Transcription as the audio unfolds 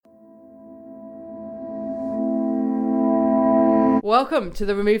Welcome to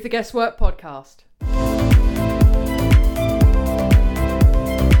the Remove the Guesswork podcast.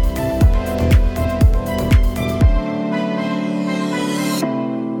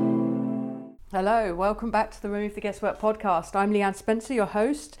 Hello, welcome back to the Remove the Guesswork podcast. I'm Leanne Spencer, your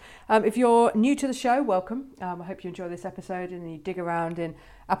host. If you're new to the show, welcome. I hope you enjoy this episode and you dig around in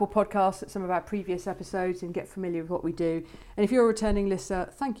Apple Podcasts at some of our previous episodes and get familiar with what we do. And if you're a returning listener,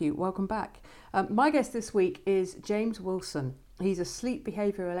 thank you. Welcome back. My guest this week is James Wilson. He's a sleep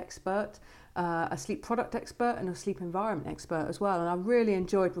behavioural expert, a sleep product expert and a sleep environment expert as well. And I really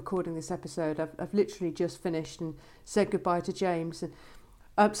enjoyed recording this episode. I've literally just finished and said goodbye to James.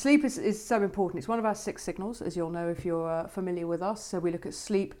 And sleep is so important. It's one of our 6 signals, as you'll know if you're familiar with us. So we look at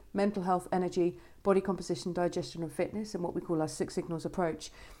sleep, mental health, energy, body composition, digestion and fitness, and what we call our 6 signals approach.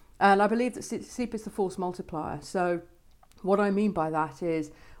 And I believe that sleep is the force multiplier. So what I mean by that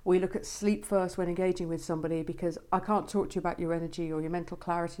is we look at sleep first when engaging with somebody, because I can't talk to you about your energy or your mental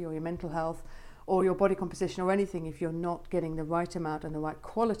clarity or your mental health or your body composition or anything if you're not getting the right amount and the right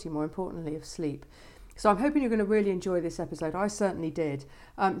quality, more importantly, of sleep. So I'm hoping you're going to really enjoy this episode. I certainly did.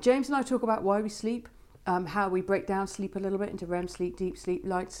 James and I talk about why we sleep, how we break down sleep a little bit into REM sleep, deep sleep,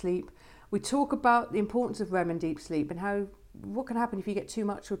 light sleep. We talk about the importance of REM and deep sleep and what can happen if you get too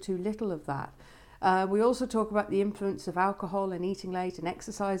much or too little of that. We also talk about the influence of alcohol and eating late and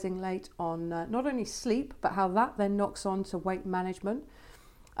exercising late on not only sleep, but how that then knocks on to weight management.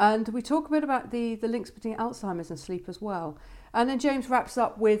 And we talk a bit about the links between Alzheimer's and sleep as well. And then James wraps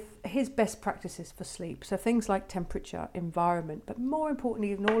up with his best practices for sleep. So things like temperature, environment, but more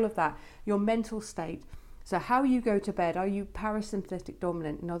importantly than all of that, your mental state. So how you go to bed, are you parasympathetic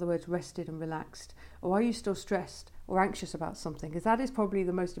dominant, in other words, rested and relaxed? Or are you still stressed or anxious about something? Because that is probably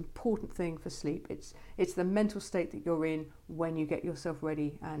the most important thing for sleep. It's the mental state that you're in when you get yourself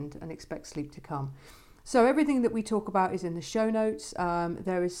ready and expect sleep to come. So everything that we talk about is in the show notes.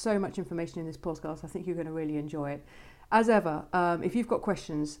 There is so much information in this podcast. I think you're going to really enjoy it. As ever, if you've got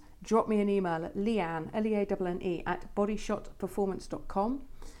questions, drop me an email at Leanne, Leanne, at bodyshotperformance.com.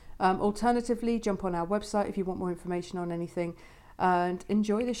 Alternatively, jump on our website if you want more information on anything, and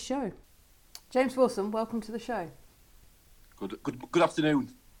enjoy this show. James Wilson, welcome to the show. Good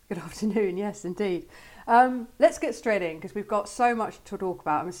afternoon. Good afternoon, yes, indeed. Let's get straight in because we've got so much to talk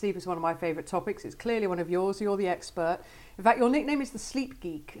about. I mean, sleep is one of my favourite topics. It's clearly one of yours. You're the expert. In fact, your nickname is the Sleep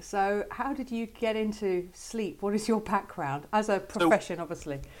Geek. So how did you get into sleep? What is your background as a profession,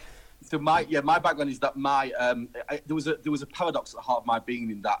 obviously? So my background is that there was a paradox at the heart of my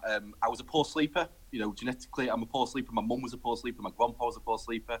being in that I was a poor sleeper. You know, genetically, I'm a poor sleeper. My mum was a poor sleeper. My grandpa was a poor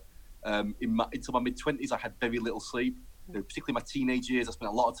sleeper. Until my mid-20s, I had very little sleep. You know, particularly my teenage years, I spent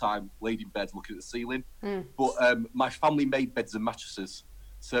a lot of time laid in bed looking at the ceiling. But my family made beds and mattresses.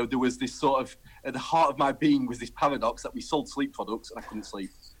 So there was this sort of, at the heart of my being was this paradox that we sold sleep products and I couldn't sleep.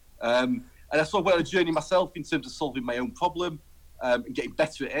 And I sort of went on a journey myself in terms of solving my own problem and getting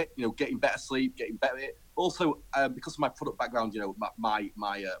better at it, you know, getting better sleep, getting better at it. Also, because of my product background, you know, my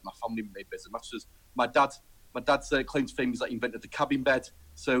family made beds and mattresses. My dad's claim to fame is that he invented the cabin bed.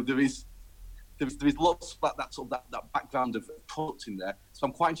 So there is lots of that background of products in there. So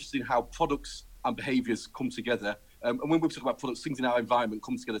I'm quite interested in how products and behaviours come together. And when we talk about products, things in our environment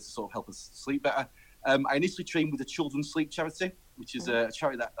come together to sort of help us sleep better. I initially trained with the Children's Sleep Charity, which is a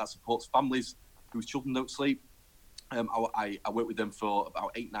charity that supports families whose children don't sleep. I worked with them for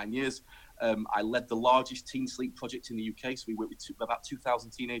about 8-9 years. I led the largest teen sleep project in the UK. So we worked with about 2,000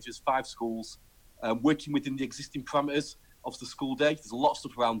 teenagers, 5 schools, working within the existing parameters of the school day. There's a lot of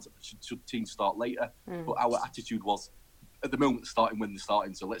stuff around should teens start later, but our attitude was at the moment starting when they're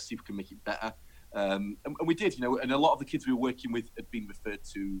starting, so let's see if we can make it better. And we did, you know, and a lot of the kids we were working with had been referred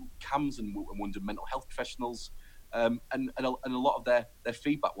to CAMHS and were under mental health professionals, and a lot of their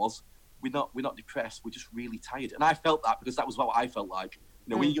feedback was we're not depressed, we're just really tired. And I felt that because that was what I felt like.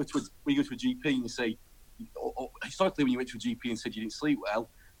 You know, when you go to a GP and you say, or historically when you went to a GP and said you didn't sleep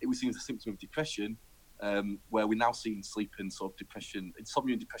well, it was seen as a symptom of depression. Where we're now seeing sleep and sort of depression,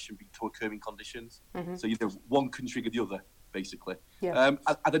 insomnia and depression being co-occurring conditions. So either one can trigger the other, basically. Yeah.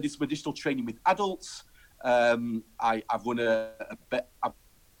 I did some additional training with adults. I've run a bed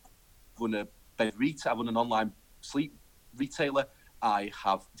retailer. I've run an online sleep retailer. I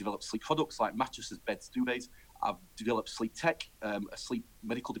have developed sleep products like mattresses, beds, duvets. I've developed sleep tech, a sleep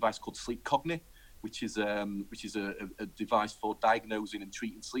medical device called Sleep Cogni, which is a device for diagnosing and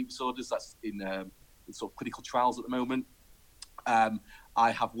treating sleep disorders. That's in sort of clinical trials at the moment.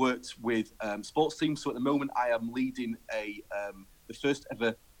 I have worked with sports teams. So at the moment, I am leading the first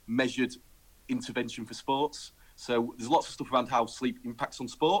ever measured intervention for sports. So there's lots of stuff around how sleep impacts on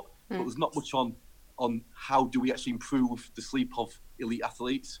sport, but there's not much on on how do we actually improve the sleep of elite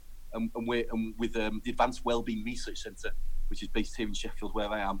athletes, and with the Advanced Wellbeing Research Centre, which is based here in Sheffield, where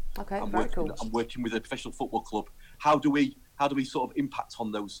I am. Okay, I'm very working, cool. I'm working with a professional football club. How do we sort of impact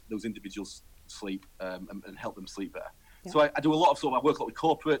on those individuals' sleep, and help them sleep better? Yeah. So I do a lot of I work a lot with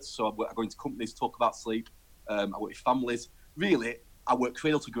corporates. So I go into companies to talk about sleep. I work with families. Really, I work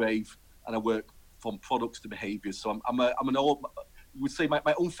cradle to grave, and I work from products to behaviours. So you would say my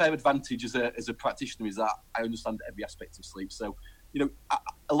unfair advantage as a practitioner is that I understand every aspect of sleep. So,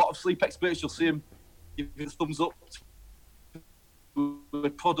 a lot of sleep experts, you'll see them give a thumbs up to a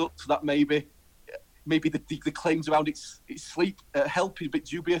product that maybe the claims around its sleep help is a bit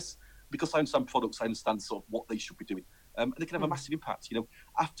dubious. Because I understand products, I understand sort of what they should be doing, and they can have a massive impact.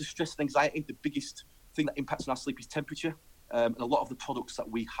 After stress and anxiety, the biggest thing that impacts on our sleep is temperature, and a lot of the products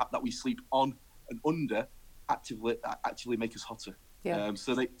that we sleep on and under actively make us hotter. Yeah.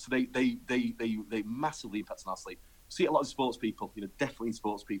 So they massively impact on our sleep. See it a lot of sports people, definitely in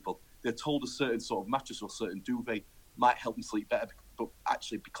sports people. They're told a certain sort of mattress or certain duvet might help them sleep better, but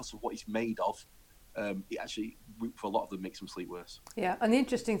actually because of what it's made of, it actually, for a lot of them, makes them sleep worse. Yeah, and the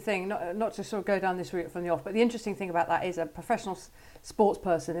interesting thing, not to sort of go down this route from the off, but the interesting thing about that is a professional sports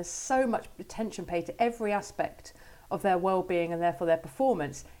person has so much attention paid to every aspect of their well-being and therefore their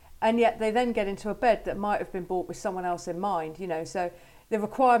performance, and yet they then get into a bed that might have been bought with someone else in mind, so the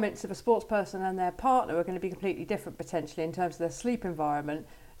requirements of a sports person and their partner are going to be completely different potentially in terms of their sleep environment,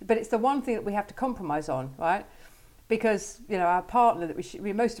 but it's the one thing that we have to compromise on, right? Because our partner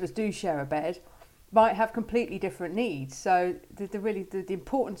that most of us do share a bed might have completely different needs. So the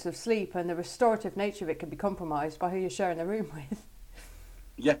importance of sleep and the restorative nature of it can be compromised by who you're sharing the room with.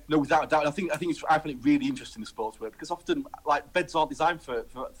 Yeah, no, without doubt. I find it really interesting in the sports world because often beds aren't designed for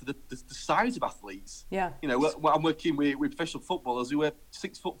the size of athletes. Yeah. I'm working with professional footballers who are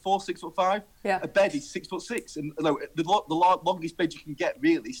 6'4", 6'5". Yeah. A bed is 6'6", and the longest bed you can get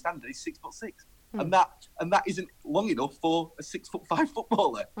really standard is 6'6". And that isn't long enough for a 6'5"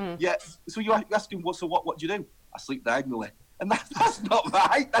 footballer. Yeah. So you ask him, what do you do? I sleep diagonally. And that's not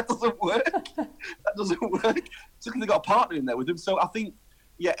right. That doesn't work. So they've got a partner in there with them. So I think,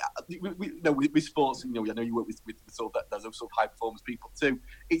 with sports, I know you work with sort of those sort of high performance people too.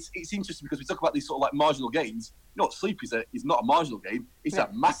 It's interesting because we talk about these sort of marginal gains. Sleep is not a marginal gain. It's a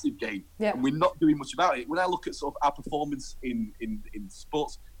massive gain, and we're not doing much about it. When I look at sort of our performance in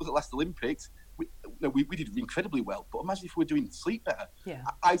sports, look at last Olympics. We did incredibly well, but imagine if we're doing sleep better. Yeah.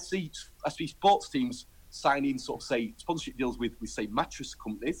 I see sports teams signing sort of say sponsorship deals with say mattress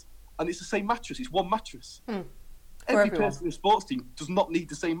companies, and it's the same mattress. It's one mattress. Every person in a sports team does not need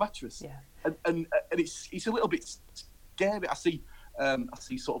the same mattress. Yeah. And it's a little bit scary. I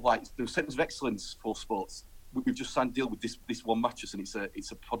see sort of the centres of excellence for sports. We've just signed a deal with this one mattress, and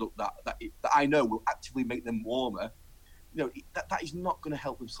it's a product that I know will actively make them warmer. That is not going to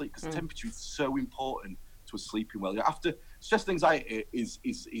help them sleep because temperature is so important to us sleeping well. After stress and anxiety is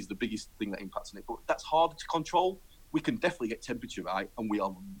the biggest thing that impacts on it, but that's harder to control. We can definitely get temperature right, and we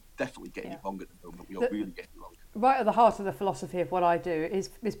are definitely getting it wrong at the moment. We are really getting it wrong. Right at the heart of the philosophy of what I do is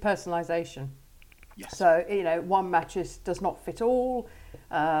personalisation. Yes. So, one mattress does not fit all,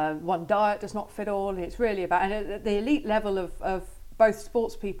 one diet does not fit all. It's really about, and at the elite level of both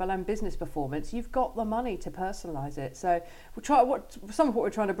sports people and business performance, you've got the money to personalise it. So some of what we're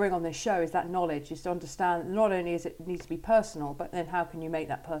trying to bring on this show is that knowledge, is to understand that not only is it needs to be personal, but then how can you make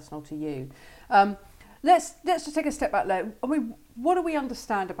that personal to you? Let's just take a step back there. I mean, what do we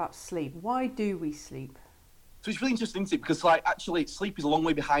understand about sleep? Why do we sleep? So it's really interesting, isn't it? Because actually sleep is a long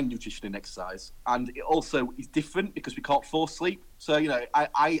way behind nutrition and exercise, and it also is different because we can't force sleep. So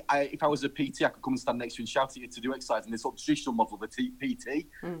I if I was a PT, I could come and stand next to you and shout at you to do exercise. And this sort of traditional model of a PT,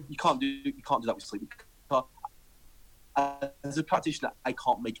 you can't do that with sleep. As a practitioner, I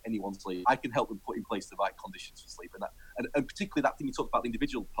can't make anyone sleep. I can help them put in place the right conditions for sleep, and particularly that thing you talked about, the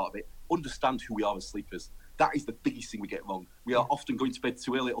individual part of it. Understand who we are as sleepers. That is the biggest thing we get wrong. We are often going to bed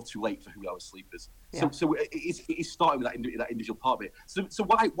too early or too late for who we are as sleepers. Yeah. So it is starting with that individual part of it. So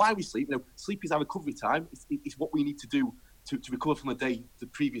why we sleep? Sleep is our recovery time. It's what we need to do to recover from the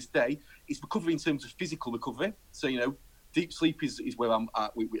previous day. It's recovery in terms of physical recovery. So deep sleep is where our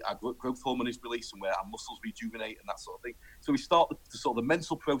growth hormone is released and where our muscles rejuvenate and that sort of thing. So we start the sort of the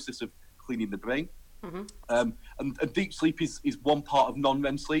mental process of cleaning the brain. And deep sleep is one part of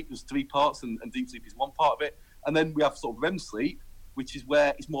non-REM sleep. There's 3 parts, and deep sleep is one part of it. And then we have sort of REM sleep, which is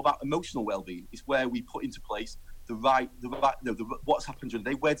where it's more about emotional well-being. It's where we put into place what's happened during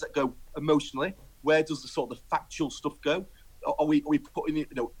the day. Where does that go emotionally? Where does the sort of the factual stuff go? Are we putting it?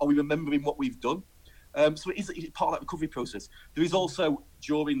 Are we remembering what we've done? So it's part of that recovery process. There is also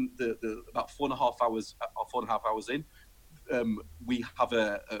during the about 4.5 hours in, we have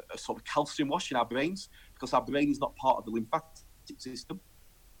a sort of calcium wash in our brains, because our brain is not part of the lymphatic system.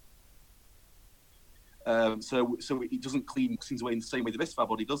 So it doesn't clean things away in the same way the rest of our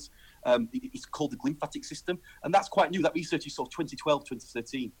body does. It's called the lymphatic system, and that's quite new. That research is sort of 2012,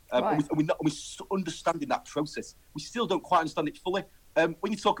 2013. Right. And we're understanding that process. We still don't quite understand it fully.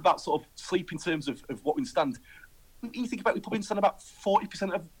 When you talk about sort of sleep in terms of what we understand, when you think about it, we probably understand about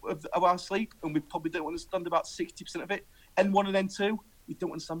 40% of our sleep, and we probably don't understand about 60% of it. N1 and N2, we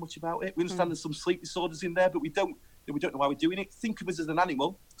don't understand much about it. We understand there's some sleep disorders in there, but we don't know why we're doing it. Think of us as an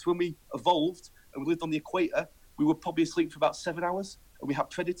animal. So when we evolved and we lived on the equator, we were probably asleep for about 7 hours, and we have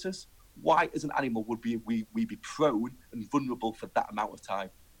predators. Why, as an animal, would we be prone and vulnerable for that amount of time?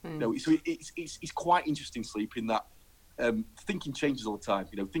 You know, so it's quite interesting, sleep, in that thinking changes all the time.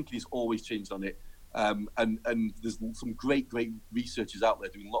 You know, thinking is always changed on it. And there's some great researchers out there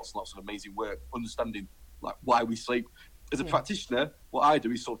doing lots and lots of amazing work, understanding like why we sleep. As a practitioner, what I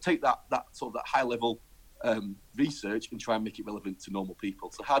do is sort of take that high level research and try and make it relevant to normal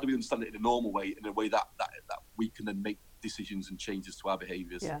people. So how do we understand it in a normal way, in a way that we can then make decisions and changes to our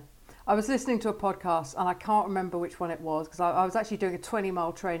behaviours? Yeah. I was listening to a podcast, and I can't remember which one it was, because I was actually doing a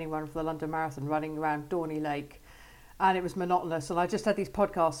 20-mile training run for the London Marathon, running around Dorney Lake, and it was monotonous, and I just had these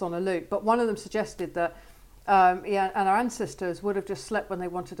podcasts on a loop. But one of them suggested that and our ancestors would have just slept when they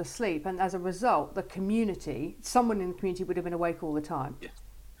wanted to sleep, and as a result, the community, someone in the community would have been awake all the time,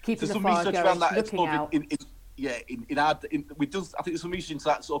 keeping the fire going, looking out. I think there's some research into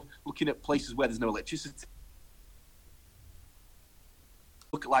that, sort of looking at places where there's no electricity.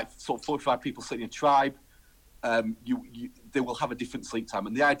 Look at like sort of 45 people sitting in a tribe. They will have a different sleep time,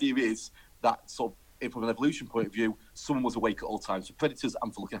 and the idea is that sort of, from an evolution point of view, someone was awake at all times, for predators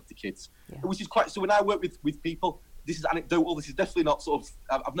and for looking after kids, which is quite. So when I work with people, this is anecdotal. This is definitely not sort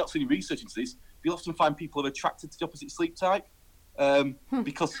of. I've not seen any research into this. You'll often find people are attracted to the opposite sleep type,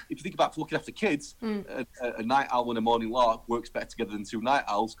 because if you think about looking after kids, a night owl and a morning lark works better together than two night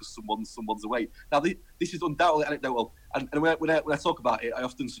owls, because someone's awake. Now this is undoubtedly anecdotal, and when I talk about it, I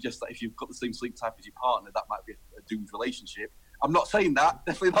often suggest that if you've got the same sleep type as your partner, that might be a doomed relationship. I'm not saying that,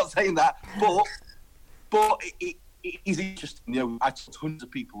 definitely not saying that, but it is interesting. You know, I talk to hundreds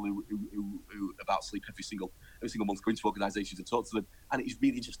of people who about sleep every single month, go into organisations and talk to them, and it is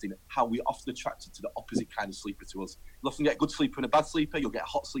really interesting how we're often attracted to the opposite kind of sleeper to us. You'll often get a good sleeper and a bad sleeper. You'll get a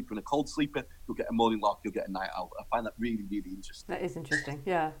hot sleeper and a cold sleeper. You'll get a morning lark. You'll get a night owl. I find that really, really interesting. That is interesting.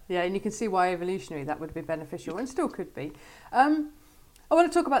 Yeah, and you can see why evolutionary that would be beneficial, and still could be. I want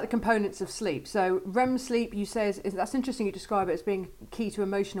to talk about the components of sleep. So REM sleep, you say, that's interesting. You describe it as being key to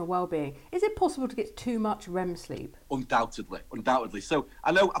emotional well-being. Is it possible to get too much REM sleep? Undoubtedly. So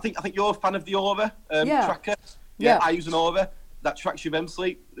I think you're a fan of the Aura tracker. Yeah, I use an Aura that tracks your REM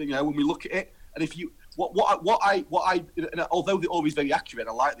sleep. You know, when we look at it, and if you although the Aura is very accurate,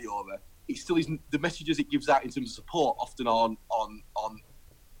 I like the Aura. It still isn't the messages it gives out in terms of support often on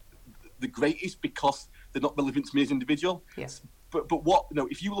the greatest, because they're not relevant to me as an individual. Yes. But what, you know,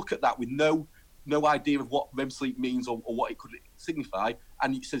 if you look at that with no idea of what REM sleep means or what it could signify,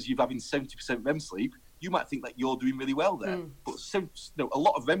 and it says you're having 70% REM sleep, you might think that you're doing really well there. But a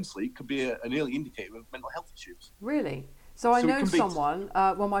lot of REM sleep could be an early indicator of mental health issues. Really? So I know someone,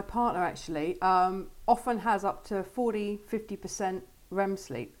 my partner actually, often has up to 40-50% REM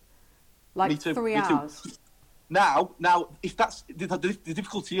sleep, like 3 hours. Too. Now, if that's the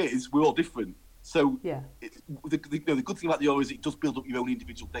difficulty is, we're all different. So the good thing about the Aura is it does build up your own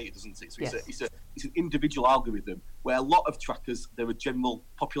individual data, doesn't it? So it's an individual algorithm, where a lot of trackers, they're a general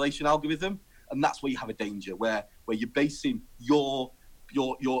population algorithm, and that's where you have a danger, where you're basing your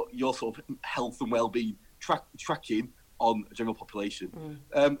sort of health and well-being tracking on a general population.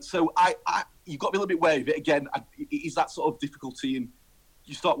 So you've got to be a little bit wary of it. Again, it is that sort of difficulty in.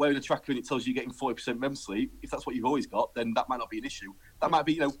 You start wearing a tracker and it tells you you're getting 40% REM sleep. If that's what you've always got, then that might not be an issue. That might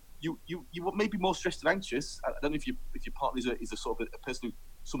be, you may be more stressed and anxious. I don't know if your partner is a sort of a person who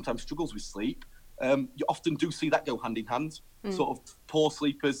sometimes struggles with sleep. You often do see that go hand in hand. Sort of poor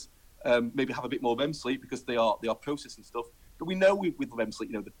sleepers maybe have a bit more REM sleep because they are processing stuff. But we know with REM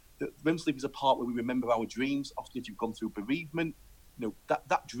sleep, the REM sleep is a part where we remember our dreams. Often, if you've gone through bereavement,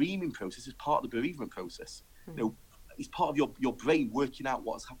 that dreaming process is part of the bereavement process. It's part of your brain working out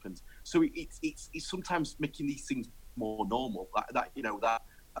what has happened. So it's sometimes making these things more normal. That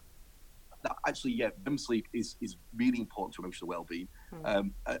actually, REM sleep is really important to emotional well-being,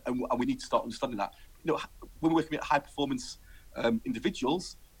 and we need to start understanding that. When we're working with high performance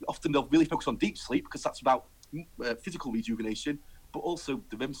individuals, often they'll really focus on deep sleep because that's about physical rejuvenation. but also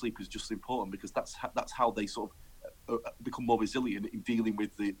the REM sleep is just as important because that's how they sort of become more resilient in dealing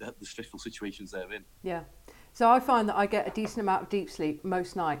with the stressful situations they're in. Yeah. So I find that I get a decent amount of deep sleep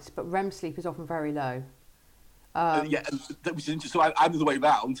most nights, but REM sleep is often very low. Yeah, and that was interesting. So I'm the other way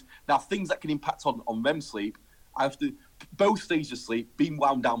around. Now, things that can impact on REM sleep, I have to, both stages of sleep, being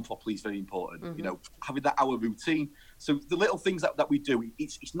wound down properly is very important. Mm-hmm. You know, having that hour routine. So the little things that we do,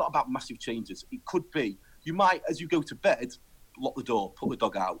 it's not about massive changes. It could be, you might, as you go to bed, lock the door, put the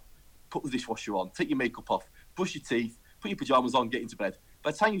dog out, put the dishwasher on, take your makeup off, brush your teeth, put your pajamas on, get into bed.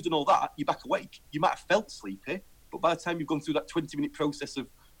 By the time you've done all that, you're back awake. You might have felt sleepy, but by the time you've gone through that 20-minute process of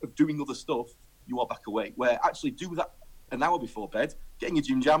doing other stuff, you are back awake. Where actually do that an hour before bed, getting your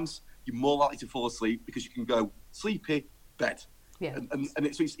gym jams, you're more likely to fall asleep because you can go sleepy, bed. Yeah. And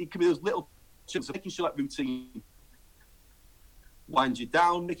it can be those little shifts, so making sure that routine winds you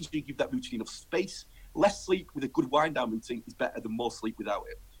down, making sure you give that routine enough space. Less sleep with a good wind down routine is better than more sleep without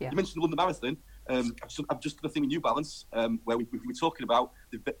it. Yeah. You mentioned the London Marathon. I've just done a thing in New Balance where we were talking about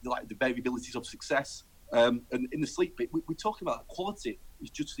the variabilities of success. And in the sleep bit, we're talking about quality is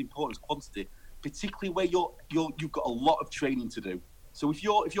just as important as quantity, particularly where you've got a lot of training to do. So if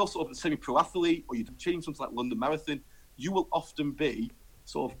you're sort of a semi-pro athlete or you're training something like London Marathon, you will often be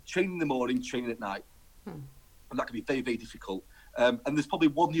sort of training in the morning, training at night. And that can be very, very difficult. And there's probably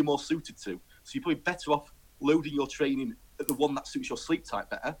one you're more suited to. So you're probably better off loading your training at the one that suits your sleep type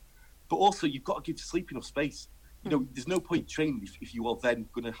better. But also you've got to give sleep enough space. You know, there's no point training if you are then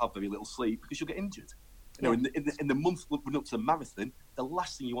going to have very little sleep because you'll get injured. You know, in the month running up to the marathon, the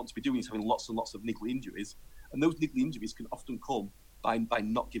last thing you want to be doing is having lots and lots of niggly injuries. And those niggly injuries can often come by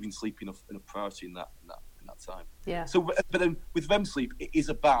not giving sleep enough priority in that time. Yeah. So, but then with REM sleep, it is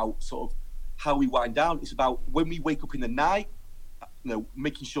about sort of how we wind down. It's about when we wake up in the night, you know,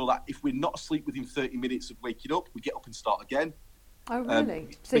 making sure that if we're not asleep within 30 minutes of waking up, we get up and start again. Oh, really?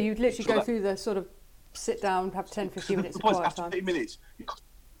 So you literally go through the sort of sit down, have 10, 15 minutes of quiet after time? 30 minutes,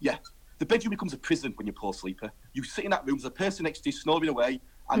 yeah. The bedroom becomes a prison when you're a poor sleeper. You sit in that room, there's a person next to you snoring away,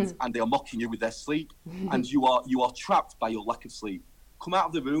 and they are mocking you with their sleep, and you are trapped by your lack of sleep. Come out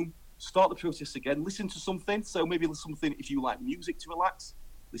of the room, start the process again, listen to something. So maybe something, if you like music to relax,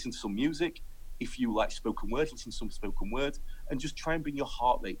 listen to some music. If you like spoken word, listen to some spoken word, and just try and bring your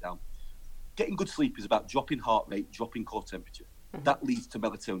heart rate down. Getting good sleep is about dropping heart rate, dropping core temperature. That leads to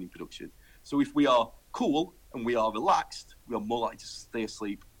melatonin production. So if we are cool and we are relaxed, we are more likely to stay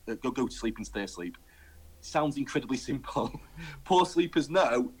asleep, go to sleep and stay asleep. Sounds incredibly simple. Poor sleepers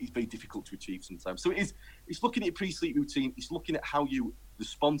know it's very difficult to achieve sometimes. So it's looking at your pre-sleep routine. It's looking at how you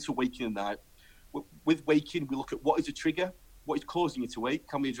respond to waking at night. With waking, we look at what is the trigger, what is causing you to wake,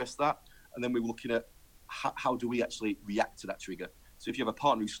 can we address that? And then we're looking at how do we actually react to that trigger. So if you have a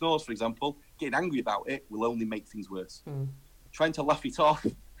partner who snores, for example, getting angry about it will only make things worse. Trying to laugh it off,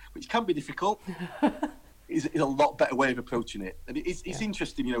 which can be difficult, is a lot better way of approaching it. And it's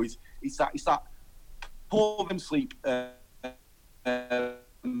interesting, you know, it's that poor REM sleep,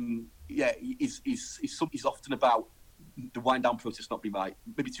 is often about the wind down process not being right.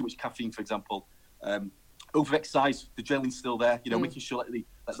 Maybe too much caffeine, for example. Over exercise, the adrenaline's still there, you know, making sure that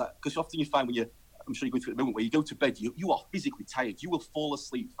because often you find when I'm sure you're going through it at the moment, where you go to bed, you are physically tired. You will fall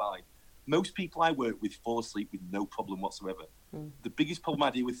asleep fine. Most people I work with fall asleep with no problem whatsoever. The biggest problem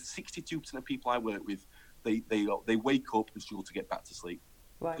I deal with, 62% of people I work with, they wake up and struggle to get back to sleep.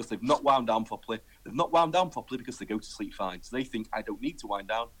 Right. Because they've not wound down properly. They've not wound down properly because they go to sleep fine. So they think, I don't need to wind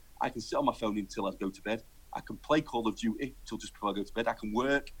down. I can sit on my phone until I go to bed. I can play Call of Duty until just before I go to bed. I can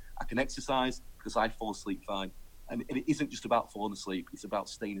work. I can exercise because I fall asleep fine. And it isn't just about falling asleep. It's about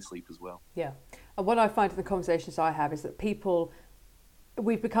staying asleep as well. Yeah. And what I find in the conversations I have is that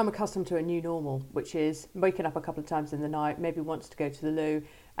we've become accustomed to a new normal, which is waking up a couple of times in the night, maybe once to go to the loo,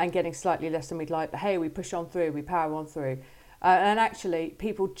 and getting slightly less than we'd like. But hey, we push on through, we power on through. And actually,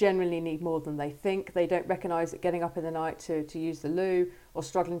 people generally need more than they think. They don't recognise that getting up in the night to use the loo, or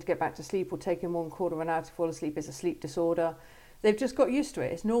struggling to get back to sleep, or taking 1/4 of an hour to fall asleep is a sleep disorder. They've just got used to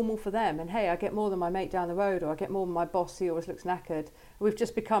it. It's normal for them. And hey, I get more than my mate down the road, or I get more than my boss, he always looks knackered. We've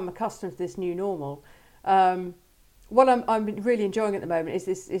just become accustomed to this new normal. What I'm really enjoying at the moment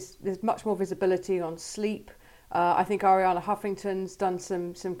is there's much more visibility on sleep. I think Arianna Huffington's done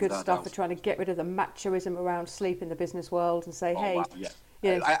some good stuff for trying to get rid of the machoism around sleep in the business world and say, hey... Wow, yeah.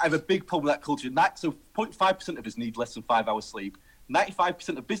 You know, I have a big problem with that culture. So 0.5% of us need less than 5 hours sleep.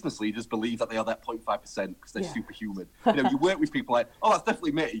 95% of business leaders believe that they are that 0.5% because they're superhuman. You know, you work with people like, oh, that's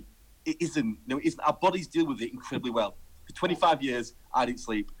definitely me. It isn't. No, it isn't. Our bodies deal with it incredibly well. For 25 years, I didn't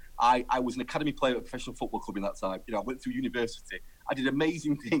sleep. I was an academy player at a professional football club in that time. You know, I went through university. I did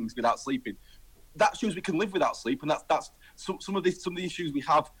amazing things without sleeping. that shows we can live without sleep, and that's some of the issues we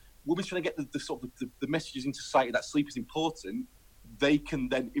have. Women trying to get the sort of the messages into society that sleep is important. They can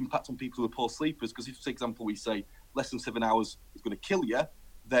then impact on people who are poor sleepers, because if, for example, we say less than 7 hours is going to kill you,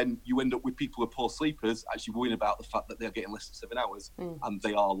 then you end up with people who are poor sleepers actually worrying about the fact that they're getting less than 7 hours and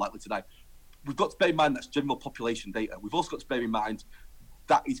they are likely to die. We've got to bear in mind that's general population data. We've also got to bear in mind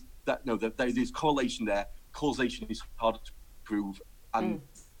that there is correlation there. Causation is hard to prove, and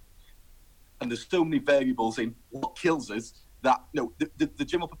there's so many variables in what kills us that the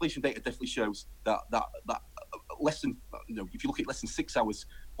general population data definitely shows that less than if you look at less than 6 hours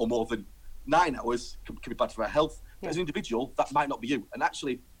or more than 9 hours can be bad for our health. But as an individual, that might not be you. And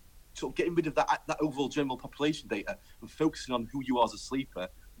actually, sort of getting rid of that overall general population data and focusing on who you are as a sleeper,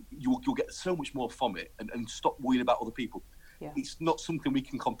 you'll get so much more from it, and stop worrying about other people. Yeah. It's not something we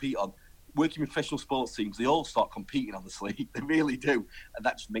can compete on. Working with professional sports teams, they all start competing on the sleep. They really do, and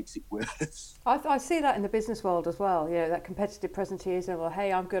that just makes it worse. I see that in the business world as well. That competitive presenteeism. Well,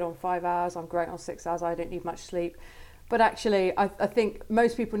 hey, I'm good on 5 hours. I'm great on 6 hours. I don't need much sleep. But actually, I think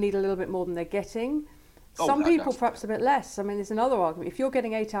most people need a little bit more than they're getting. Some people perhaps a bit less. I mean, there's another argument. If you're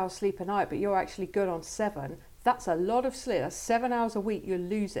getting 8 hours sleep a night, but you're actually good on 7, that's a lot of sleep. That's 7 hours a week you're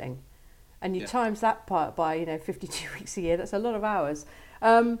losing, and you times that part by 52 weeks a year. That's a lot of hours.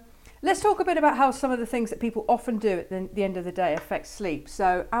 Let's talk a bit about how some of the things that people often do at the end of the day affect sleep.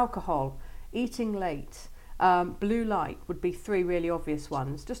 So alcohol, eating late, blue light would be 3 really obvious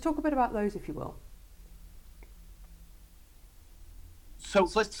ones. Just talk a bit about those, if you will. So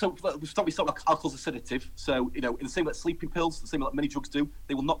we start with alcohol's a sedative. So in the same like sleeping pills, the same like many drugs do,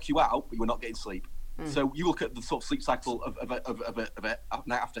 they will knock you out, but you are not getting sleep. So you look at the sort of sleep cycle of a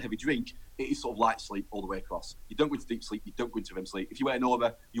night after heavy drink, it is sort of light sleep all the way across. You don't go into deep sleep, you don't go into REM sleep. If you wear an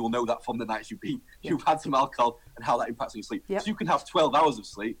Aura, you will know that from the nights you've had some alcohol and how that impacts on your sleep. Yep. So you can have 12 hours of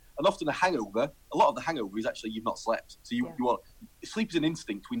sleep, and often a lot of the hangover is actually you've not slept. So sleep is an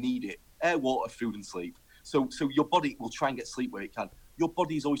instinct, we need it. Air, water, food and sleep. So your body will try and get sleep where it can. Your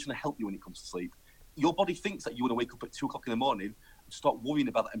body is always trying to help you when it comes to sleep. Your body thinks that you want to wake up at 2 o'clock in the morning and start worrying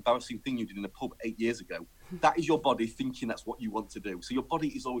about that embarrassing thing you did in a pub 8 years ago. That is your body thinking that's what you want to do. So your body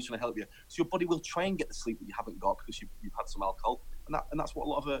is always trying to help you. So your body will try and get the sleep that you haven't got because you've had some alcohol. And that's what a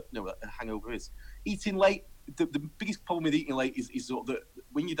lot of a hangover is. Eating late, the biggest problem with eating late is sort of that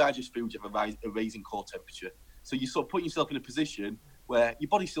when you digest food, you have a raising core temperature. So you're sort of putting yourself in a position where your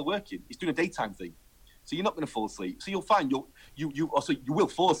body's still working. It's doing a daytime thing. So you're not going to fall asleep. So you'll find you will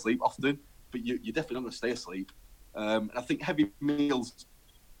fall asleep often, but you're definitely not going to stay asleep. And I think heavy meals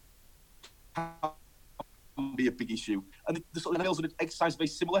can be a big issue. And the sort of meals and exercise are very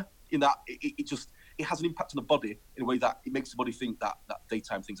similar in that it has an impact on the body in a way that it makes the body think that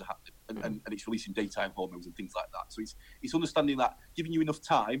daytime things are happening, and it's releasing daytime hormones and things like that. So it's understanding that giving you enough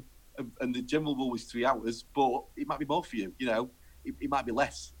time, and the general rule is 3 hours, but it might be more for you. It might be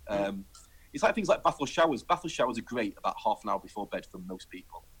less. It's like things like bath or showers. Bath or showers are great about half an hour before bed for most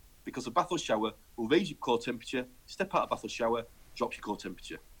people, because a bath or shower will raise your core temperature. Step out of bath or shower, drops your core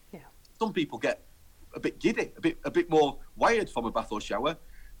temperature. Yeah. Some people get a bit giddy, a bit more wired from a bath or shower,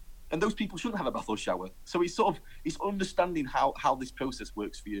 and those people shouldn't have a bath or shower. So it's understanding how this process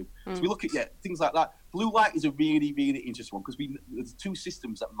works for you. So we look at things like that. Blue light is a really, really interesting one, because there's 2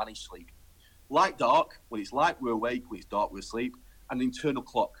 systems that manage sleep. Light dark, when it's light we're awake, when it's dark we're asleep, and an internal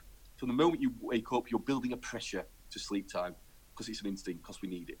clock. From the moment you wake up, you're building a pressure to sleep time because it's an instinct, because we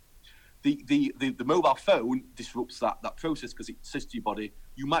need it. The mobile phone disrupts that process, because it says to your body,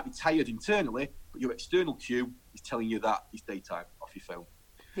 you might be tired internally, but your external cue is telling you that it's daytime off your phone.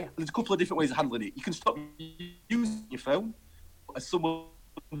 Yeah. And there's a couple of different ways of handling it. You can stop using your phone. As someone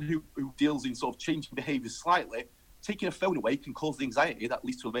who deals in sort of changing behaviours slightly, taking a phone away can cause the anxiety that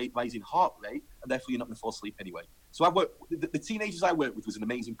leads to a rising heart rate, and therefore you're not going to fall asleep anyway. So the teenagers I worked with was an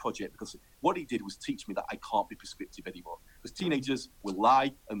amazing project, because what it did was teach me that I can't be prescriptive anymore. Because teenagers will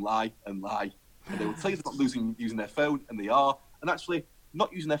lie and lie and lie, and they will tell you they're not using their phone, and they are. And actually,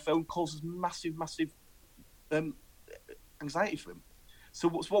 not using their phone causes massive anxiety for them. So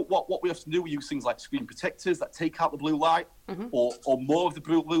what we have to do, we use things like screen protectors that take out the blue light, or more of the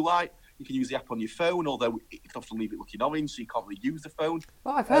blue light. You can use the app on your phone, although it can often leave it looking orange, so you can't really use the phone.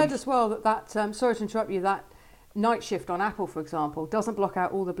 Well, I've heard as well that sorry to interrupt you, that night shift on Apple, for example, doesn't block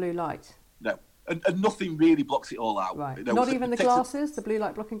out all the blue light. No, and nothing really blocks it all out. Right. Not even the glasses, the blue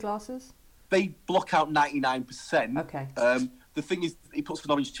light blocking glasses? They block out 99%. Okay. The thing is, it puts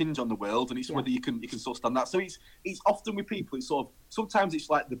an orange tinge on the world, and it's whether you can sort of stand that. So it's often with people, it's sort of, sometimes it's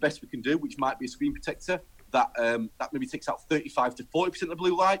like the best we can do, which might be a screen protector that maybe takes out 35 to 40% of the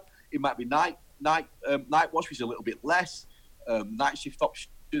blue light. It might be night watch, which is a little bit less. Night shift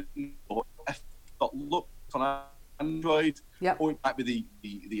option, or got Lux on Android, Yep. or it might be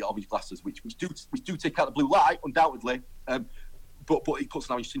the orange glasses, which do take out the blue light, undoubtedly. But it puts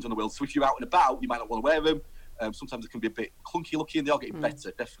an orange tinge on the wheels. So if you're out and about, you might not want to wear them. Sometimes it can be a bit clunky looking, and they are getting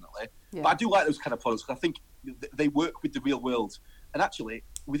better, definitely. Yeah. But I do like those kind of products because I think they work with the real world. And actually,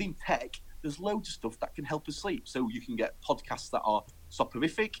 within tech, there's loads of stuff that can help us sleep. So you can get podcasts that are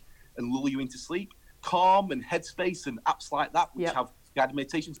soporific and lull you into sleep. Calm and Headspace and apps like that, which have guided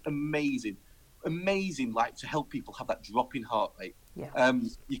meditations, amazing, like to help people have that drop in heart rate. Yeah.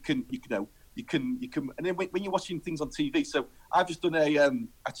 You can, and then when you're watching things on TV. So I've just done I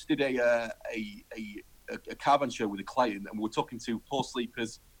just did a caravan show with a client, and we were talking to poor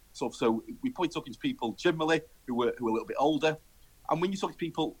sleepers. So we're probably talking to people generally who were a little bit older. And when you talk to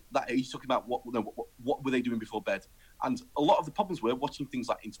people that age, you're talking about what were they doing before bed? And a lot of the problems were watching things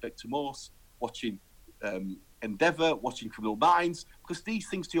like Inspector Morse, watching Endeavour, watching Criminal Minds, because these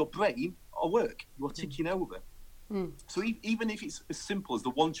things to your brain are work. You are ticking over. So even if it's as simple as the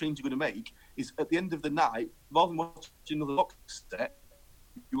one change you're going to make is at the end of the night, rather than watching another box set,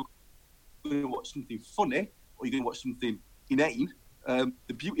 you're going to watch something funny or you're going to watch something inane.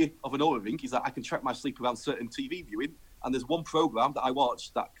 The beauty of an Oura Ring is that I can track my sleep around certain TV viewing. And there's one program that I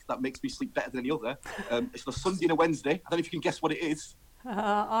watch that makes me sleep better than any other. It's on a Sunday and a Wednesday. I don't know if you can guess what it is.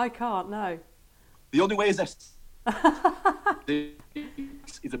 I can't, no. The Only Way is Essex.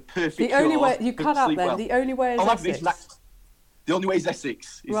 Is a perfect. The only way you cut out then. Well. The Only Way is Essex. The Only Way is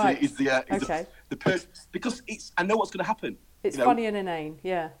Essex. Okay. Because I know what's going to happen. It's funny and inane.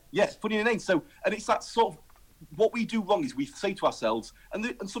 Yeah. Yeah, it's funny and inane. So, and it's that sort of what we do wrong is we say to ourselves,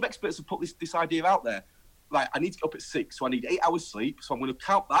 and some experts have put this idea out there. Right, I need to get up at 6, so I need 8 hours sleep. So I'm going to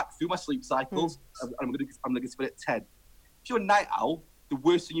count back through my sleep cycles, and I'm going to get to bed at 10. If you're a night owl, the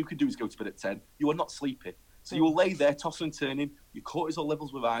worst thing you can do is go to bed at 10. You are not sleepy, so you will lay there tossing and turning. Your cortisol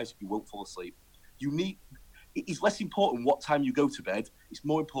levels will rise. You won't fall asleep. It's less important what time you go to bed. It's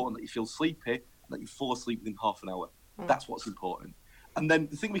more important that you feel sleepy and that you fall asleep within half an hour. That's what's important. And then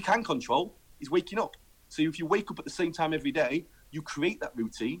the thing we can control is waking up. So if you wake up at the same time every day, you create that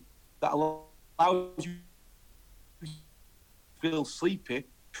routine that allows you feel sleepy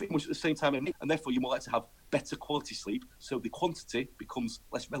pretty much at the same time, and therefore you're more likely to have better quality sleep, so the quantity becomes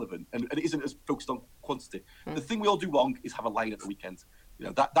less relevant and it isn't as focused on quantity. The thing we all do wrong is have a line at the weekend.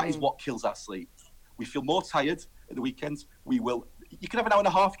 That is what kills our sleep. We feel more tired at the weekends. You can have an hour and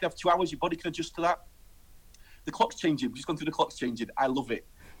a half, you can have 2 hours, your body can adjust to that. The clock's changing. We've just gone through the clock's changing. I love it.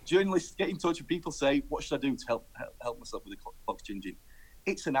 Journalists get in touch with people, say, what should I do to help myself with the clock's changing?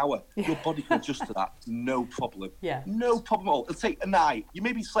 It's an hour. Your body can adjust to that. No problem. Yeah. No problem at all. It'll take a night. You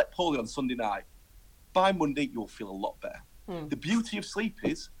maybe slept poorly on Sunday night. By Monday, you'll feel a lot better. The beauty of sleep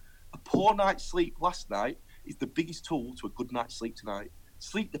is a poor night's sleep last night is the biggest tool to a good night's sleep tonight.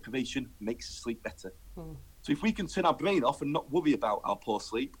 Sleep deprivation makes us sleep better. So if we can turn our brain off and not worry about our poor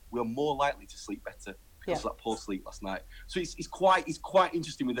sleep, we are more likely to sleep better because of that poor sleep last night. So it's quite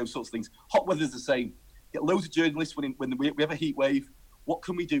interesting with those sorts of things. Hot weather's the same. Get loads of journalists when we have a heat wave. What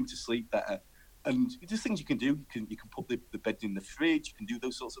can we do to sleep better? And there's things you can do. You can put the bed in the fridge. You can do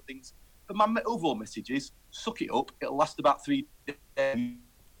those sorts of things. But my overall message is, suck it up. It'll last about 3 days.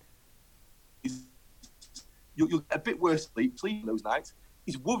 You'll get a bit worse sleep those nights.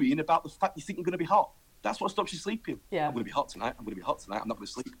 Is worrying about the fact you think you're going to be hot. That's what stops you sleeping. Yeah. I'm going to be hot tonight. I'm not going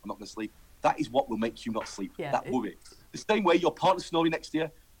to sleep. That is what will make you not sleep. Yeah, that worry. The same way your partner's snoring next to you,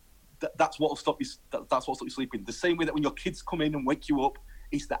 that's what will stop you. That's what will stop you sleeping. The same way that when your kids come in and wake you up,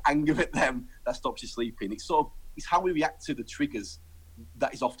 it's the anger at them that stops you sleeping. It's how we react to the triggers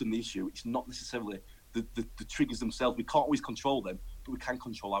that is often the issue. It's not necessarily the triggers themselves. We can't always control them, but we can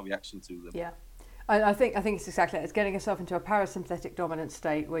control our reaction to them. Yeah. I think it's exactly that. It's getting yourself into a parasympathetic dominant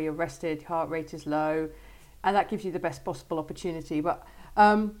state where you're rested, heart rate is low, and that gives you the best possible opportunity. But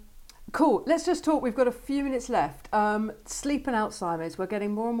cool. Let's just talk. We've got a few minutes left. Sleep and Alzheimer's. We're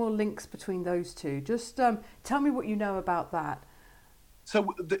getting more and more links between those two. Just tell me what you know about that.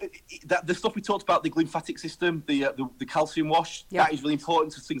 So the stuff we talked about, the glymphatic system, the calcium wash, that is really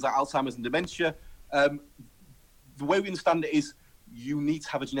important to things like Alzheimer's and dementia. The way we understand it is you need to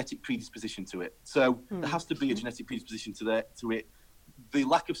have a genetic predisposition to it. So there has to be a genetic predisposition to it. The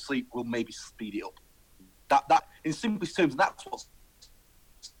lack of sleep will maybe speed it up. That in simplest terms, that's what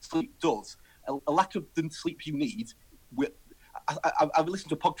sleep does. A lack of the sleep you need. I've listened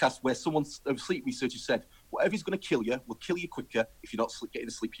to a podcast where a sleep researcher said, whatever is going to kill you will kill you quicker if you're not getting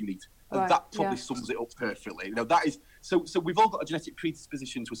the sleep you need. And that probably sums it up perfectly. That is so we've all got a genetic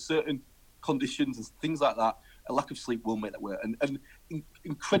predisposition to certain conditions and things like that. A lack of sleep will make that work, and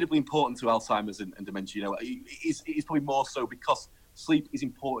incredibly important to Alzheimer's and dementia. It is probably more so because sleep is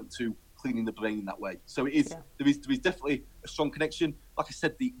important to cleaning the brain in that way. So it is. Yeah. There is definitely a strong connection. Like I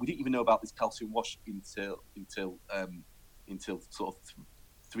said, we didn't even know about this calcium wash until sort of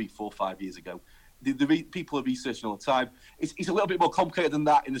 3, 4, 5 years ago. People are researching all the time. It's a little bit more complicated than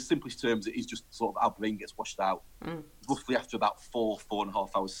that. In the simplest terms, it is just sort of our brain gets washed out roughly after about 4.5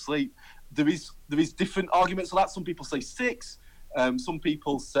 hours sleep. There is different arguments for that. Some people say 6. Some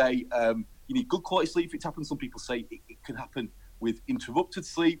people say you need good quality sleep for it to happen. Some people say it can happen with interrupted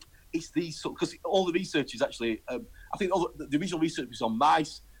sleep. It's these because all the research is actually. I think all the original research was on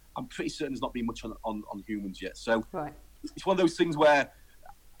mice. I'm pretty certain there's not been much on humans yet. So it's one of those things where,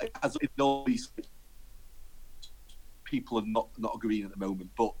 as in all these, people are not agreeing at the moment.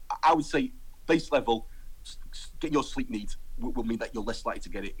 But I would say base level, getting your sleep needs will mean that you're less likely to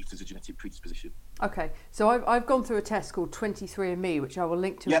get it if there's a genetic predisposition. Okay, so I've gone through a test called 23andMe, which I will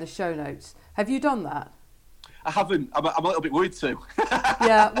link to in the show notes. Have you done that? I haven't. I'm a little bit worried too.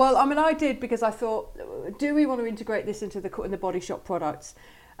 Yeah, well, I mean, I did because I thought, do we want to integrate this into the Body Shop products?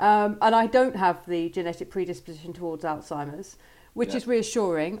 And I don't have the genetic predisposition towards Alzheimer's, which is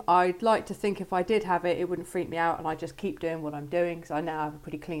reassuring. I'd like to think if I did have it, it wouldn't freak me out and I just keep doing what I'm doing because I now have a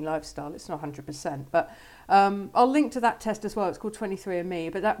pretty clean lifestyle. It's not 100%, but I'll link to that test as well. It's called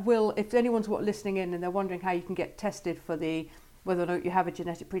 23andMe, but that will, if anyone's listening in and they're wondering how you can get tested for whether or not you have a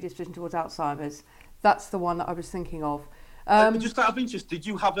genetic predisposition towards Alzheimer's, that's the one that I was thinking of. Just out of interest, did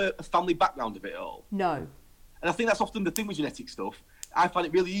you have a family background of it at all? No. And I think that's often the thing with genetic stuff. I find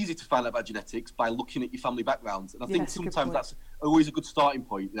it really easy to find out about genetics by looking at your family backgrounds, and I think sometimes that's always a good starting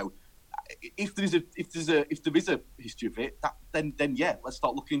point. You know, if there is a history of it, then yeah, let's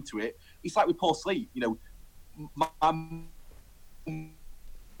start looking into it. It's like with poor sleep. You know, my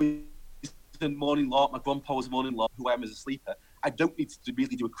morning lark, my grandpa was a morning lark, who I am as a sleeper. I don't need to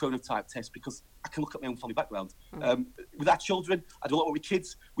really do a chronotype test because I can look at my own family background. With our children, I do a lot with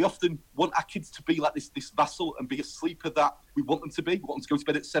kids. We often want our kids to be like this vassal and be a sleeper that we want them to be. We want them to go to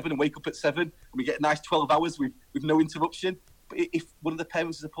bed at 7 and wake up at 7, and we get a nice 12 hours with no interruption. But if one of the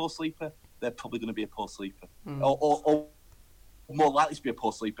parents is a poor sleeper, they're probably going to be a poor sleeper, or more likely to be a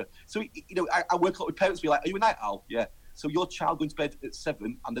poor sleeper. So, you know, I work a lot with parents. Be like, "Are you a night owl?" Yeah. So your child going to bed at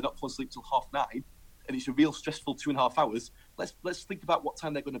 7 and they're not falling asleep till 9:30. And it's a real stressful 2.5 hours. Let's think about what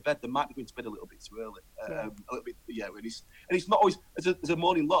time they're going to bed. They might be going to bed a little bit too early. A little bit, yeah. And it's not always as a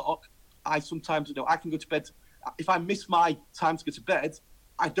morning lark. I sometimes, you know, I can go to bed. If I miss my time to go to bed,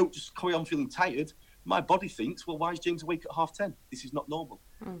 I don't just carry on feeling tired. My body thinks, well, why is James awake at 10:30? This is not normal.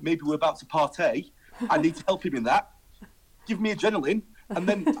 Maybe we're about to partay. I need to help him in that. Give me adrenaline, and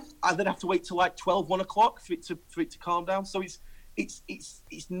then I then have to wait till like 12, 1 o'clock for it to calm down. So it's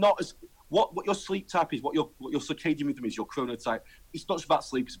not as what your sleep type is, what your circadian rhythm is, your chronotype. It's not just about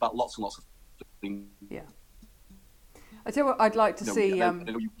sleep; it's about lots and lots of things. Yeah. I tell you what, I'd like to see. I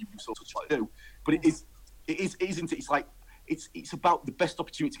know you sort of try to do, but it isn't it? It's like it's about the best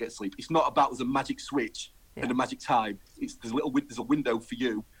opportunity to get sleep. It's not about there's a magic switch and a magic time. There's a window for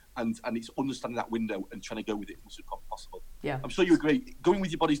you, and it's understanding that window and trying to go with it as much as possible. Yeah, I'm sure you agree. Going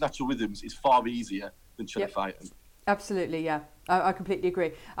with your body's natural rhythms is far easier than trying to fight them. Absolutely, yeah. I completely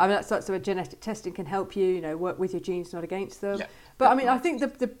agree. I mean, that's where genetic testing can help you, you know, work with your genes, not against them. Yeah. But I mean, I think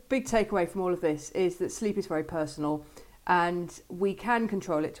the big takeaway from all of this is that sleep is very personal and we can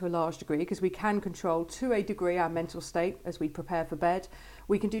control it to a large degree because we can control to a degree our mental state as we prepare for bed.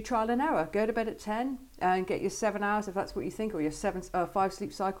 We can do trial and error. Go to bed at 10 and get your 7 hours if that's what you think, or your 5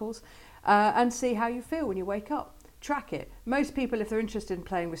 sleep cycles, and see how you feel when you wake up. Track it. Most people, if they're interested in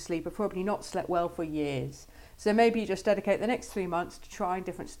playing with sleep, have probably not slept well for years. So maybe you just dedicate the next 3 months to trying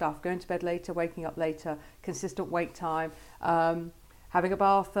different stuff, going to bed later, waking up later, consistent wake time, having a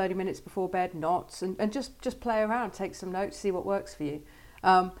bath 30 minutes before bed, and just play around, take some notes, see what works for you.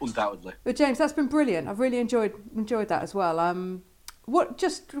 Undoubtedly. But James, that's been brilliant. I've really enjoyed that as well. What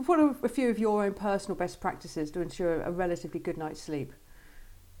are a few of your own personal best practices to ensure a relatively good night's sleep?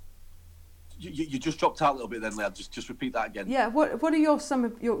 You just dropped out a little bit then, Leah. Just repeat that again. Yeah, what are some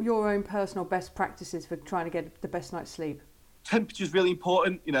of your own personal best practices for trying to get the best night's sleep? Temperature is really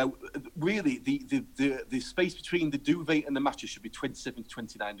important. You know, really the space between the duvet and the mattress should be 27 to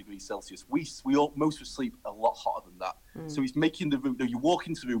 29 degrees Celsius. Most of us sleep a lot hotter than that. So it's making the room. You walk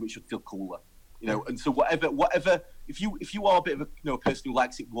into the room, it should feel cooler. You know, and so whatever. If you are a bit of a person who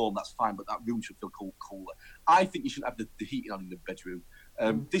likes it warm, that's fine. But that room should feel cooler. I think you shouldn't have the heating on in the bedroom.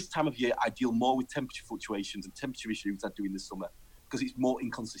 This time of year, I deal more with temperature fluctuations and temperature issues than I do in the summer because it's more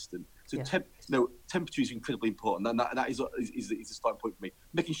inconsistent. So temperature is incredibly important, and that is a starting point for me.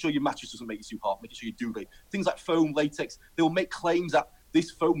 Making sure your mattress doesn't make you too hot, making sure you duvet. Things like foam, latex, they will make claims that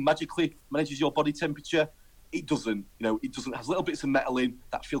this foam magically manages your body temperature. it doesn't. It doesn't. It has little bits of metal in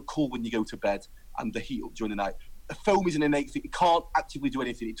that feel cool when you go to bed, and the heat up during the night. A foam is an innate thing. It can't actively do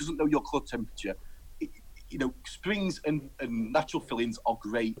anything. It doesn't know your core temperature. Springs and natural fillings are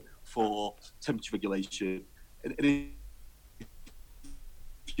great for temperature regulation. And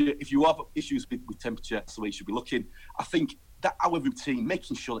if you have issues with temperature, that's the way you should be looking. I think that hour routine,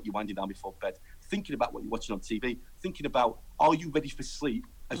 making sure that you're winding down before bed, thinking about what you're watching on TV, thinking about, are you ready for sleep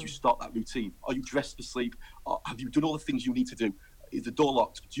as you start that routine? Are you dressed for sleep? Have you done all the things you need to do? Is the door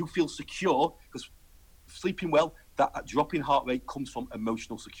locked? Do you feel secure? Because sleeping well, that drop in heart rate comes from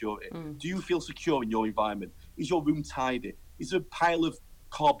emotional security. Do you feel secure in your environment? Is your room tidy? Is there a pile of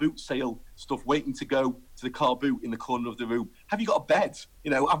car boot sale stuff waiting to go to the car boot in the corner of the room? Have you got a bed?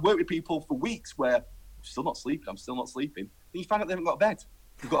 I've worked with people for weeks where I'm still not sleeping. Then you find out they haven't got a bed.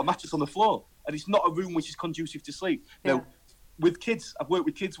 They've got a mattress on the floor, and it's not a room which is conducive to sleep. With kids, I've worked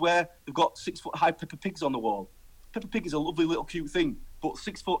with kids where they've got 6-foot high Peppa Pigs on the wall. Peppa Pig is a lovely little cute thing, but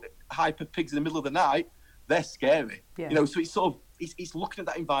 6-foot high Peppa Pigs in the middle of the night, they're scary. So it's sort of it's looking at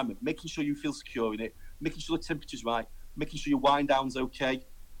that environment, making sure you feel secure in it, making sure the temperature's right, making sure your wind down's okay,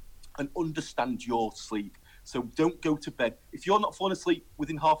 and understand your sleep. So don't go to bed. If you're not falling asleep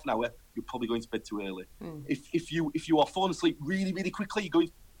within half an hour, you're probably going to bed too early. If you are falling asleep really, really quickly, you're going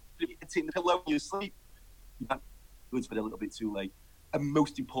to take the pillow and you're asleep, you might go to bed a little bit too late. And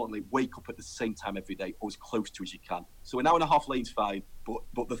most importantly, wake up at the same time every day, or as close to as you can. So an hour and a half lane's fine,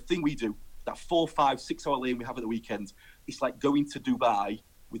 but the thing we do, that 4, 5, 6 hour lane we have at the weekend, it's like going to Dubai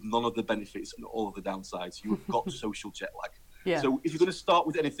with none of the benefits and all of the downsides. You have got social jet lag. So if you're going to start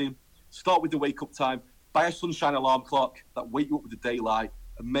with anything, start with the wake up time. Buy a sunshine alarm clock that wake you up with the daylight.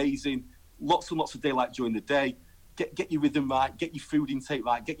 Amazing. Lots and lots of daylight during the day. Get your rhythm right, get your food intake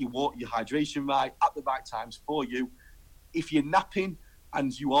right, get your water, your hydration right at the right times for you. If you're napping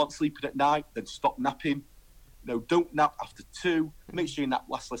and you aren't sleeping at night, then stop napping. Don't nap after 2. Make sure your nap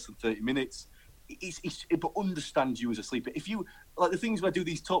lasts less than 30 minutes. But understand you as a sleeper. If you, like the things when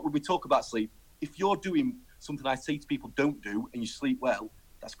we talk about sleep, if you're doing something I say to people don't do and you sleep well,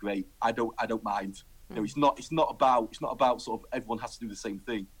 that's great. I don't mind. It's not about sort of everyone has to do the same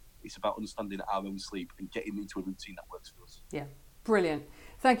thing. It's about understanding our own sleep and getting into a routine that works for us. Yeah, brilliant.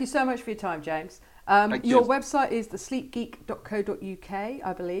 Thank you so much for your time, James. Thank you. Your website is thesleepgeek.co.uk,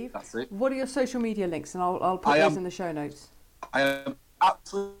 I believe. That's it. What are your social media links? And I'll put those in the show notes. I am at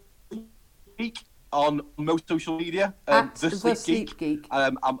Sleep Geek on most social media. At the Sleep Geek.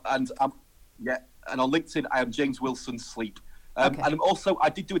 And on LinkedIn, I am James Wilson Sleep. And I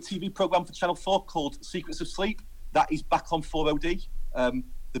did do a TV program for Channel 4 called Secrets of Sleep. That is back on 4OD.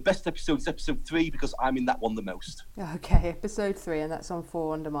 The best episode is episode 3 because I'm in that one the most. Okay, episode 3, and that's on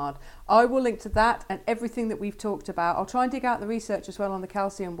 4 On Demand. I will link to that and everything that we've talked about. I'll try and dig out the research as well on the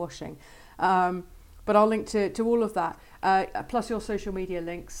calcium washing. But I'll link to all of that, plus your social media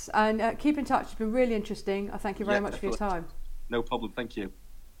links. And keep in touch. It's been really interesting. I thank you very much for your time. No problem. Thank you.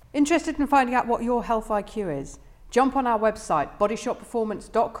 Interested in finding out what your health IQ is? Jump on our website,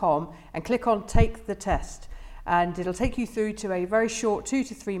 bodyshotperformance.com, and click on Take the Test. And it'll take you through to a very short 2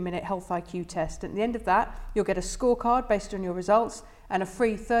 to 3 minute health IQ test. At the end of that, you'll get a scorecard based on your results and a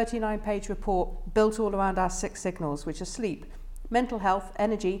free 39-page report built all around our 6 signals, which are sleep, mental health,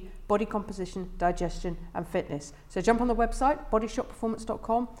 energy, body composition, digestion, and fitness. So jump on the website,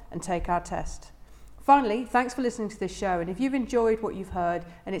 bodyshotperformance.com, and take our test. Finally, thanks for listening to this show. And if you've enjoyed what you've heard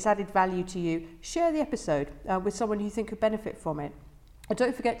and it's added value to you, share the episode with someone who you think could benefit from it. And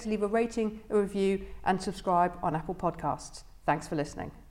don't forget to leave a rating, a review, and subscribe on Apple Podcasts. Thanks for listening.